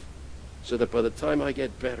life. So that by the time I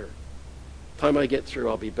get better, the time I get through,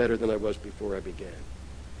 I'll be better than I was before I began.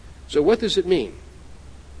 So what does it mean?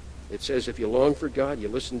 It says if you long for God, you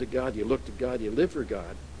listen to God, you look to God, you live for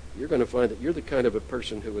God, you're going to find that you're the kind of a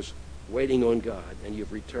person who is waiting on God and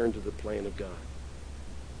you've returned to the plan of God.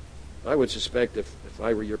 I would suspect if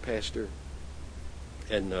I were your pastor,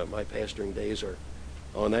 and my pastoring days are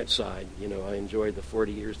on that side, I enjoyed the 35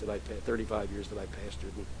 years that I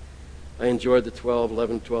pastored, and I enjoyed the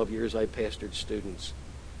 12 years I pastored students.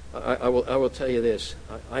 I will tell you this.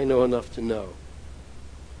 I know enough to know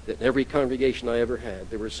that in every congregation I ever had,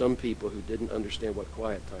 there were some people who didn't understand what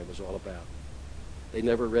quiet time was all about. They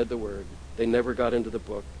never read the Word. They never got into the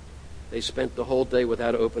book. They spent the whole day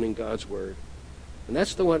without opening God's Word. And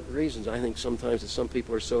that's the one reasons I think sometimes that some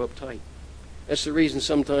people are so uptight. That's the reason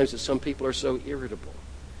sometimes that some people are so irritable.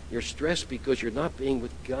 You're stressed because you're not being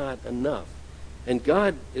with God enough. And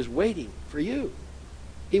God is waiting for you.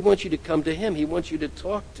 He wants you to come to him. He wants you to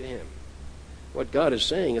talk to him. What God is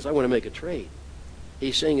saying is, I want to make a trade.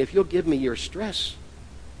 He's saying, if you'll give me your stress,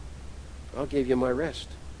 I'll give you my rest.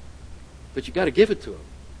 But you got to give it to him.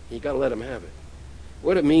 You got to let him have it.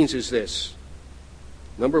 What it means is this.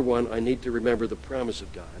 Number one, I need to remember the promise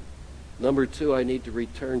of God. Number two, I need to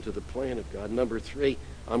return to the plan of God. Number three,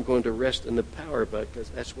 I'm going to rest in the power of God because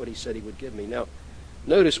that's what he said he would give me. Now,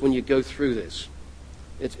 notice when you go through this,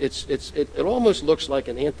 it almost looks like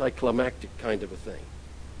an anticlimactic kind of a thing.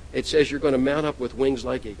 It says you're going to mount up with wings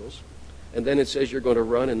like eagles, and then it says you're going to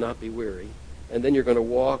run and not be weary, and then you're going to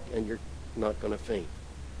walk and you're not going to faint.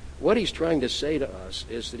 What he's trying to say to us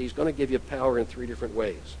is that he's going to give you power in three different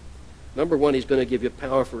ways. Number one, he's going to give you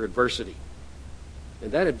power for adversity.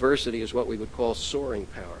 And that adversity is what we would call soaring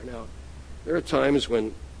power. Now, there are times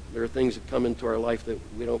when there are things that come into our life that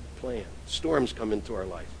we don't plan. Storms come into our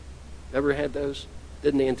life. Ever had those?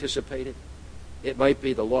 Didn't anticipate it? It might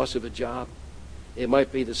be the loss of a job. It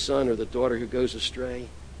might be the son or the daughter who goes astray.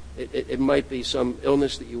 It might be some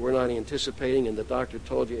illness that you were not anticipating and the doctor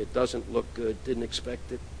told you it doesn't look good, didn't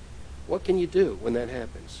expect it. What can you do when that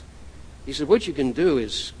happens? He said, what you can do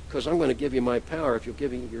is, because I'm going to give you my power if you'll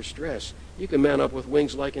give me your stress, you can mount up with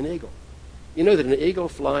wings like an eagle. You know that an eagle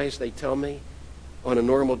flies, they tell me, on a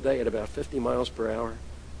normal day at about 50 miles per hour.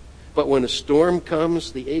 But when a storm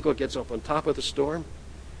comes, the eagle gets up on top of the storm,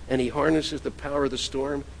 and he harnesses the power of the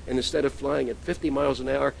storm, and instead of flying at 50 miles an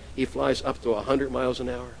hour, he flies up to 100 miles an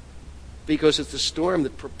hour. Because it's the storm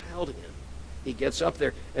that propelled him. He gets up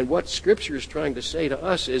there, and what Scripture is trying to say to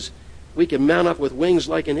us is, we can mount up with wings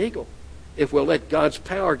like an eagle if we'll let God's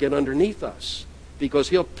power get underneath us. Because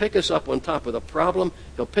he'll pick us up on top of the problem,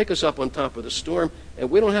 he'll pick us up on top of the storm,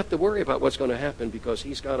 and we don't have to worry about what's going to happen because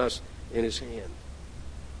he's got us in his hand.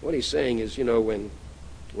 What he's saying is, you know,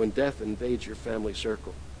 when death invades your family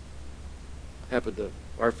circle, happened to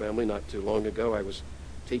our family not too long ago. I was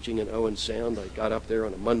teaching in Owen Sound. I got up there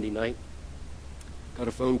on a Monday night, got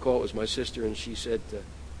a phone call. It was my sister, and she said,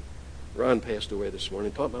 Ron passed away this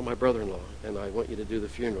morning. Talked about my brother-in-law, and I want you to do the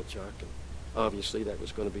funeral, Chuck. And obviously that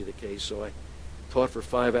was going to be the case, so I taught for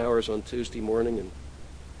 5 hours on Tuesday morning, and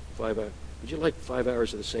 5 hours. Would you like 5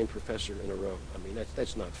 hours of the same professor in a row? I mean,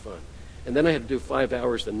 that's not fun. And then I had to do 5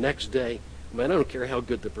 hours the next day. I mean, I don't care how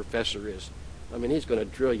good the professor is. I mean, he's going to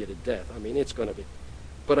drill you to death. I mean, it's going to be.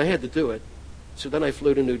 But I had to do it. So then I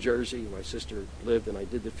flew to New Jersey. My sister lived, and I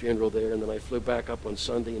did the funeral there. And then I flew back up on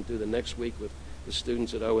Sunday and do the next week with the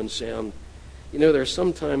students at Owen Sound. You know, there are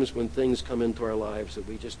some times when things come into our lives that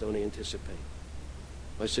we just don't anticipate.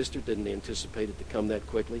 My sister didn't anticipate it to come that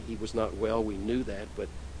quickly. He was not well. We knew that, but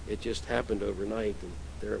it just happened overnight, and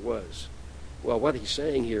there it was. Well, what he's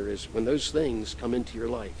saying here is when those things come into your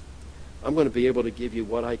life, I'm going to be able to give you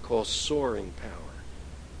what I call soaring power.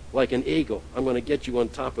 Like an eagle, I'm going to get you on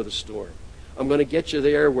top of the storm. I'm going to get you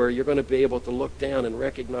there where you're going to be able to look down and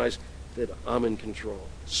recognize that I'm in control.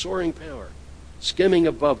 Soaring power, skimming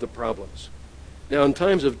above the problems. Now, in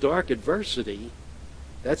times of dark adversity,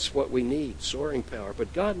 that's what we need, soaring power.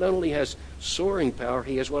 But God not only has soaring power,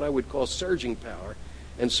 he has what I would call surging power.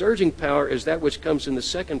 And surging power is that which comes in the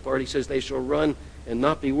second part. He says, they shall run and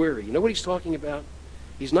not be weary. You know what he's talking about?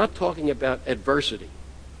 He's not talking about adversity.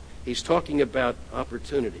 He's talking about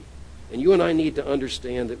opportunity. And you and I need to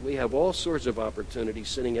understand that we have all sorts of opportunities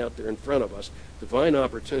sitting out there in front of us, divine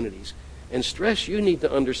opportunities. And stress, you need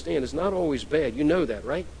to understand, is not always bad. You know that,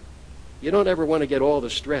 right? You don't ever want to get all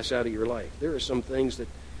the stress out of your life. There are some things that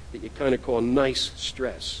you kind of call nice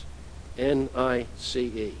stress.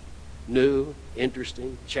 N-I-C-E. New,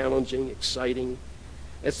 interesting, challenging, exciting.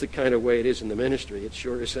 That's the kind of way it is in the ministry. It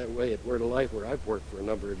sure is that way at Word of Life, where I've worked for a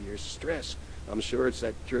number of years. Stress. I'm sure it's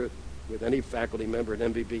that true with any faculty member at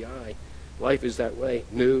MVBI. Life is that way.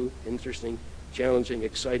 New, interesting, challenging,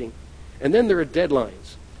 exciting. And then there are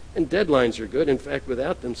deadlines. And deadlines are good. In fact,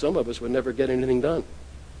 without them, some of us would never get anything done.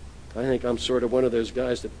 I think I'm sort of one of those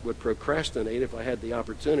guys that would procrastinate if I had the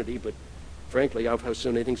opportunity, but frankly, I've had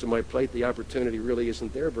so many things on my plate, the opportunity really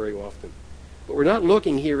isn't there very often. But we're not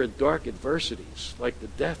looking here at dark adversities, like the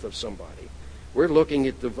death of somebody. We're looking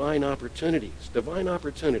at divine opportunities. Divine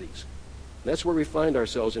opportunities. That's where we find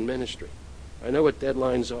ourselves in ministry. I know what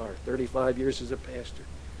deadlines are. 35 years as a pastor.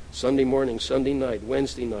 Sunday morning, Sunday night,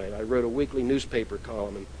 Wednesday night. I wrote a weekly newspaper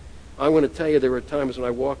column. And I want to tell you there were times when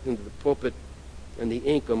I walked into the pulpit and the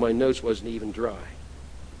ink on my notes wasn't even dry.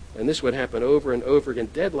 And this would happen over and over again.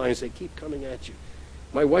 Deadlines, they keep coming at you.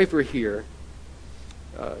 My wife were here.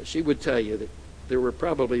 She would tell you that there were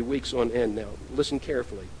probably weeks on end now. Listen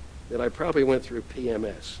carefully. That I probably went through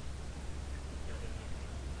PMS.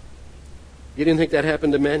 You didn't think that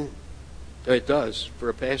happened to men? It does for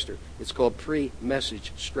a pastor. It's called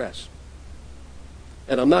pre-message stress.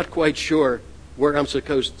 And I'm not quite sure where I'm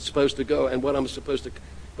supposed to go and what I'm supposed to,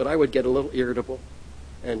 but I would get a little irritable.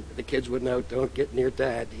 And the kids would know, don't get near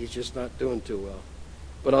Dad. He's just not doing too well.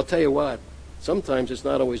 But I'll tell you what, sometimes it's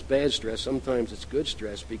not always bad stress. Sometimes it's good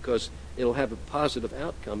stress because it'll have a positive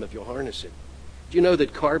outcome if you'll harness it. Do you know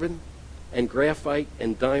that carbon and graphite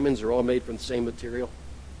and diamonds are all made from the same material?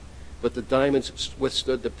 But the diamonds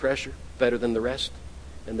withstood the pressure better than the rest,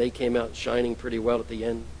 and they came out shining pretty well at the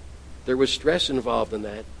end. There was stress involved in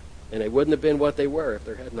that, and they wouldn't have been what they were if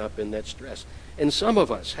there had not been that stress. And some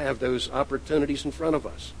of us have those opportunities in front of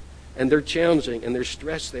us, and they're challenging, and there's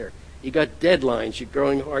stress there. You got deadlines, you're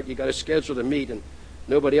growing hard, you got a schedule to meet, and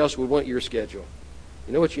nobody else would want your schedule.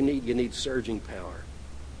 You know what you need? You need surging power.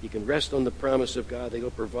 You can rest on the promise of God that He'll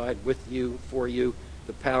provide with you, for you,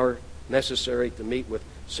 the power necessary to meet with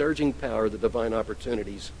surging power the divine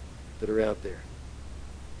opportunities that are out there.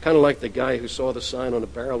 Kind of like the guy who saw the sign on a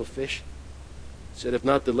barrel of fish. Said, if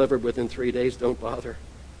not delivered within 3 days, don't bother.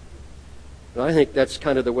 And I think that's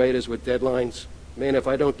kind of the way it is with deadlines. Man, if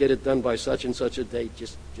I don't get it done by such and such a date,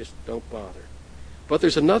 just don't bother. But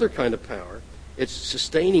there's another kind of power. It's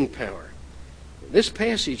sustaining power. This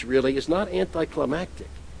passage really is not anticlimactic.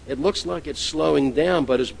 It looks like it's slowing down,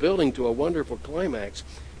 but is building to a wonderful climax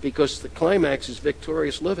because the climax is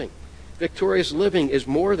victorious living. Victorious living is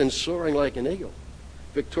more than soaring like an eagle.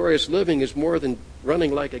 Victorious living is more than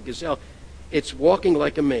running like a gazelle. It's walking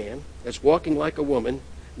like a man. It's walking like a woman,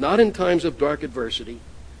 not in times of dark adversity,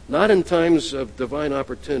 not in times of divine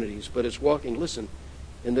opportunities, but it's walking, listen,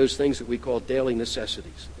 in those things that we call daily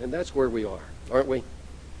necessities. And that's where we are, aren't we?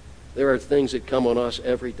 There are things that come on us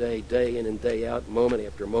every day, day in and day out, moment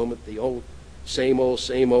after moment, the old, same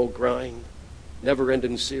old grind,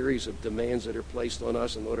 never-ending series of demands that are placed on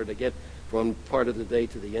us in order to get from part of the day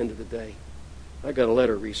to the end of the day. I got a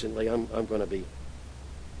letter recently. I'm going to be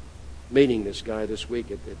meeting this guy this week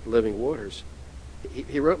at Living Waters.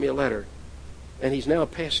 He wrote me a letter, and he's now a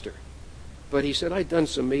pastor. But he said, I'd done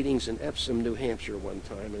some meetings in Epsom, New Hampshire one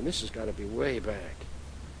time, and this has got to be way back.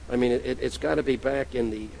 I mean, it's got to be back in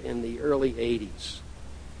the early 80s.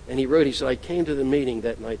 And he said, I came to the meeting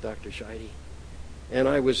that night, Dr. Scheide, and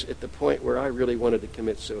I was at the point where I really wanted to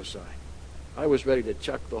commit suicide. I was ready to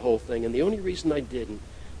chuck the whole thing, and the only reason I didn't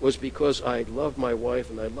was because I loved my wife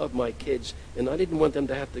and I loved my kids, and I didn't want them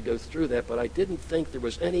to have to go through that, but I didn't think there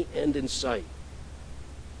was any end in sight.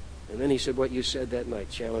 And then he said, what you said that night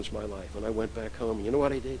challenged my life. And I went back home, and you know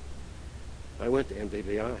what I did? I went to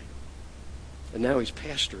MBVI. And now he's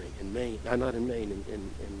pastoring in Maine. Not in Maine,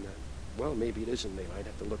 well, maybe it is in Maine. I'd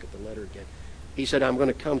have to look at the letter again. He said, I'm going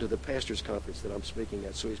to come to the pastor's conference that I'm speaking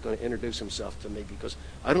at, so he's going to introduce himself to me because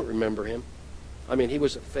I don't remember him. I mean, he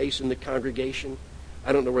was a face in the congregation.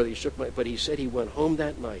 I don't know whether he shook my, but he said he went home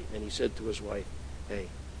that night and he said to his wife, hey,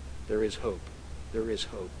 there is hope. There is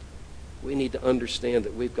hope. We need to understand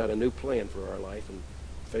that we've got a new plan for our life and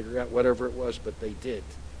figure out whatever it was, but they did.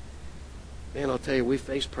 Man, I'll tell you, we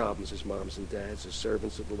face problems as moms and dads, as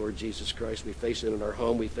servants of the Lord Jesus Christ. We face it in our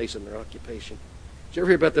home. We face it in our occupation. Did you ever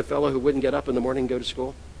hear about the fellow who wouldn't get up in the morning and go to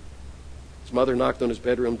school? His mother knocked on his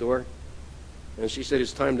bedroom door, and she said,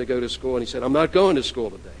 it's time to go to school. And he said, I'm not going to school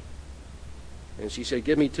today. And she said,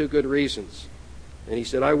 give me 2 good reasons. And he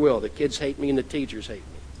said, I will. The kids hate me and the teachers hate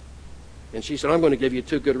me. And she said, I'm going to give you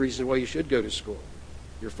 2 good reasons why you should go to school.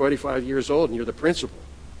 You're 45 years old and you're the principal.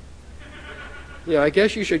 Yeah, I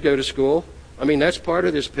guess you should go to school. I mean, that's part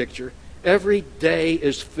of this picture. Every day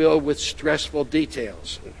is filled with stressful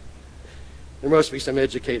details. There must be some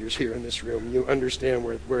educators here in this room. You understand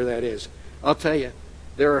where that is. I'll tell you,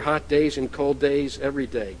 there are hot days and cold days every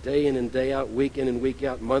day in and day out, week in and week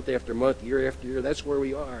out, month after month, year after year. That's where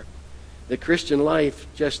we are. The Christian life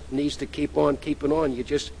just needs to keep on keeping on. You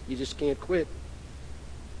just can't quit.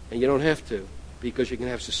 And you don't have to, because you can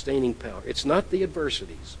have sustaining power. It's not the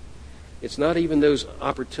adversities. It's not even those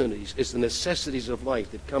opportunities. It's the necessities of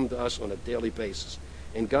life that come to us on a daily basis.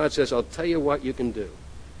 And God says, I'll tell you what you can do.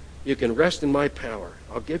 You can rest in my power.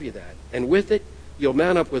 I'll give you that. And with it, you'll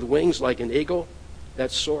mount up with wings like an eagle.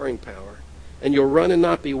 That's soaring power. And you'll run and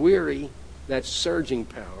not be weary. That's surging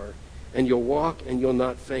power. And you'll walk and you'll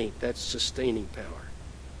not faint. That's sustaining power.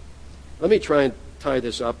 Let me try and tie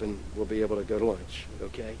this up and we'll be able to go to lunch,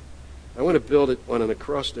 okay? I want to build it on an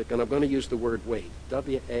acrostic, and I'm going to use the word wait,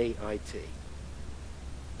 W-A-I-T.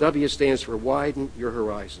 W stands for widen your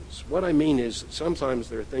horizons. What I mean is sometimes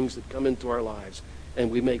there are things that come into our lives,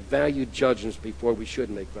 and we make value judgments before we should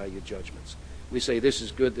make value judgments. We say, this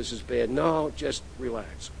is good, this is bad. No, just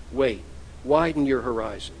relax. Wait. Widen your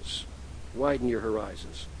horizons. Widen your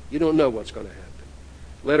horizons. You don't know what's going to happen.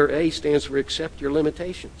 Letter A stands for accept your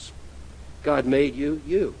limitations. God made you,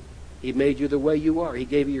 you. He made you the way you are. He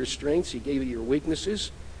gave you your strengths. He gave you your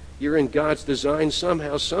weaknesses. You're in God's design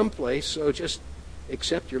somehow, someplace, so just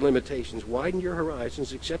accept your limitations. Widen your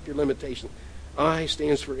horizons. Accept your limitations. I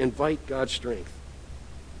stands for invite God's strength.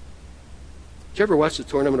 Did you ever watch the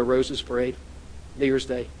Tournament of Roses parade? New Year's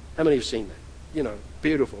Day? How many have seen that? You know,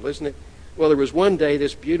 beautiful, isn't it? Well, there was one day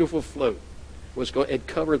this beautiful float had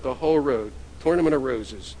covered the whole road, Tournament of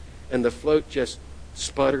Roses, and the float just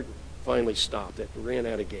sputtered, finally stopped. It ran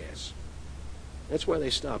out of gas. That's why they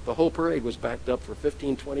stopped. The whole parade was backed up for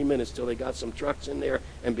 15, 20 minutes till they got some trucks in there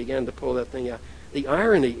and began to pull that thing out. The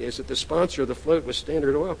irony is that the sponsor of the float was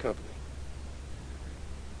Standard Oil Company.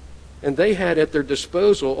 And they had at their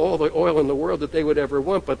disposal all the oil in the world that they would ever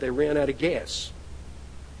want, but they ran out of gas.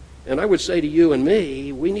 And I would say to you and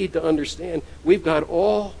me, we need to understand we've got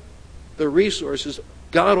all the resources,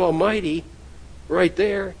 God Almighty, right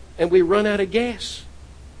there, and we run out of gas.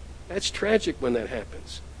 That's tragic when that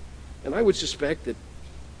happens. And I would suspect that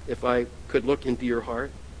if I could look into your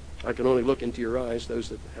heart, I can only look into your eyes, those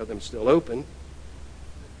that have them still open.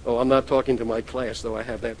 Oh, I'm not talking to my class, though I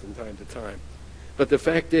have that from time to time. But the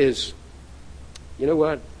fact is, you know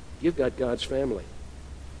what? You've got God's family,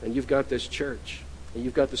 and you've got this church, and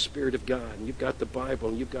you've got the Spirit of God, and you've got the Bible,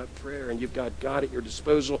 and you've got prayer, and you've got God at your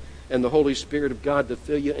disposal, and the Holy Spirit of God to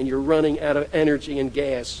fill you, and you're running out of energy and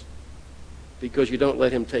gas because you don't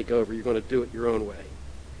let Him take over. You're going to do it your own way.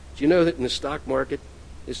 Do you know that in the stock market,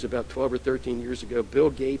 this is about 12 or 13 years ago, Bill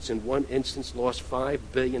Gates in one instance lost $5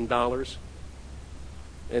 billion,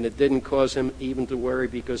 and it didn't cause him even to worry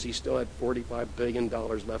because he still had $45 billion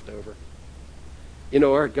left over. You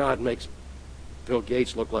know, our God makes Bill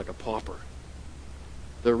Gates look like a pauper.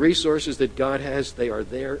 The resources that God has, they are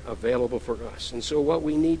there available for us. And so what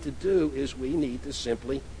we need to do is we need to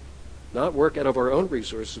simply not work out of our own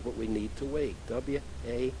resources, but we need to wait.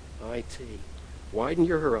 W-A-I-T. Widen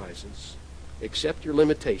your horizons. Accept your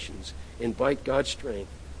limitations. Invite God's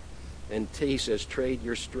strength. And T says trade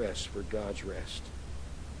your stress for God's rest.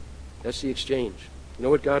 That's the exchange. You know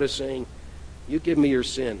what God is saying? You give me your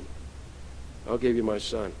sin, I'll give you my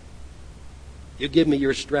son. You give me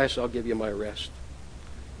your stress, I'll give you my rest.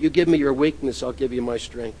 You give me your weakness, I'll give you my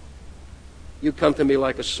strength. You come to me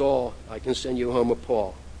like a Saul, I can send you home a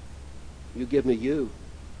Paul. You give me you,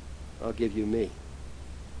 I'll give you me.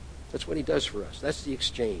 That's what He does for us. That's the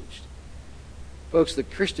exchange. Folks, the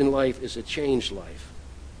Christian life is a changed life,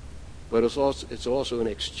 but it's also an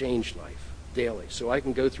exchange life daily. So I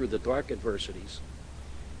can go through the dark adversities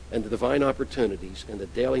and the divine opportunities and the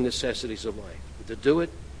daily necessities of life. But to do it,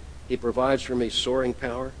 He provides for me soaring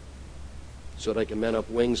power so that I can mount up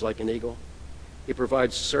wings like an eagle. He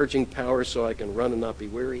provides surging power so I can run and not be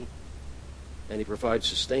weary. And He provides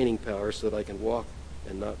sustaining power so that I can walk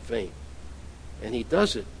and not faint. And He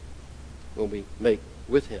does it when we make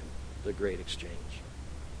with Him the great exchange.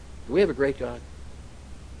 Do we have a great God?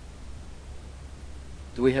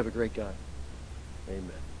 Do we have a great God?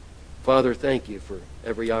 Amen. Father, thank You for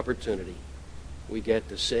every opportunity we get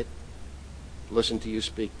to sit, listen to You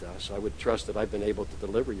speak to us. I would trust that I've been able to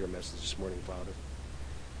deliver Your message this morning, Father.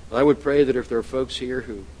 I would pray that if there are folks here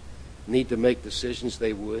who need to make decisions,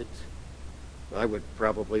 they would. I would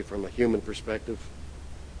probably, from a human perspective,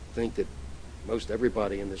 think that most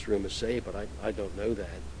everybody in this room is saved, but I don't know that.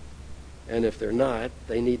 And if they're not,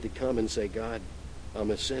 they need to come and say, God,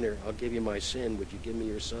 I'm a sinner. I'll give You my sin. Would You give me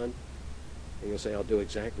Your son? And You'll say, I'll do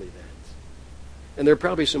exactly that. And there are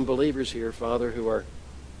probably some believers here, Father, who are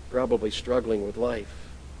probably struggling with life.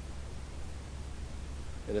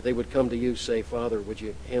 And if they would come to You, say, Father, would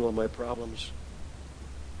You handle my problems?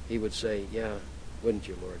 He would say, yeah, wouldn't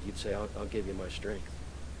You, Lord? You'd say, I'll give You my strength.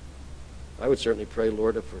 I would certainly pray,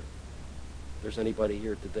 Lord, if there's anybody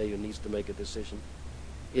here today who needs to make a decision,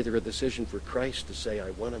 either a decision for Christ to say,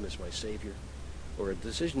 I want Him as my Savior, or a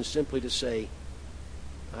decision simply to say,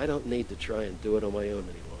 I don't need to try and do it on my own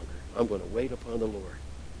any longer. I'm going to wait upon the Lord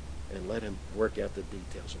and let Him work out the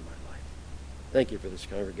details of my life. Thank You for this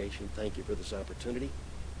congregation. Thank You for this opportunity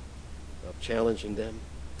of challenging them,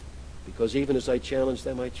 because even as I challenge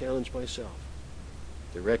them, I challenge myself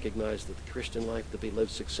to recognize that the Christian life to be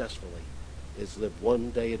lived successfully is lived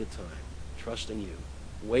one day at a time, trusting You,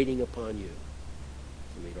 waiting upon You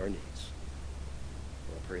to meet our needs.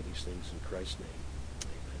 I'll pray these things in Christ's name.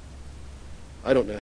 Amen. I don't know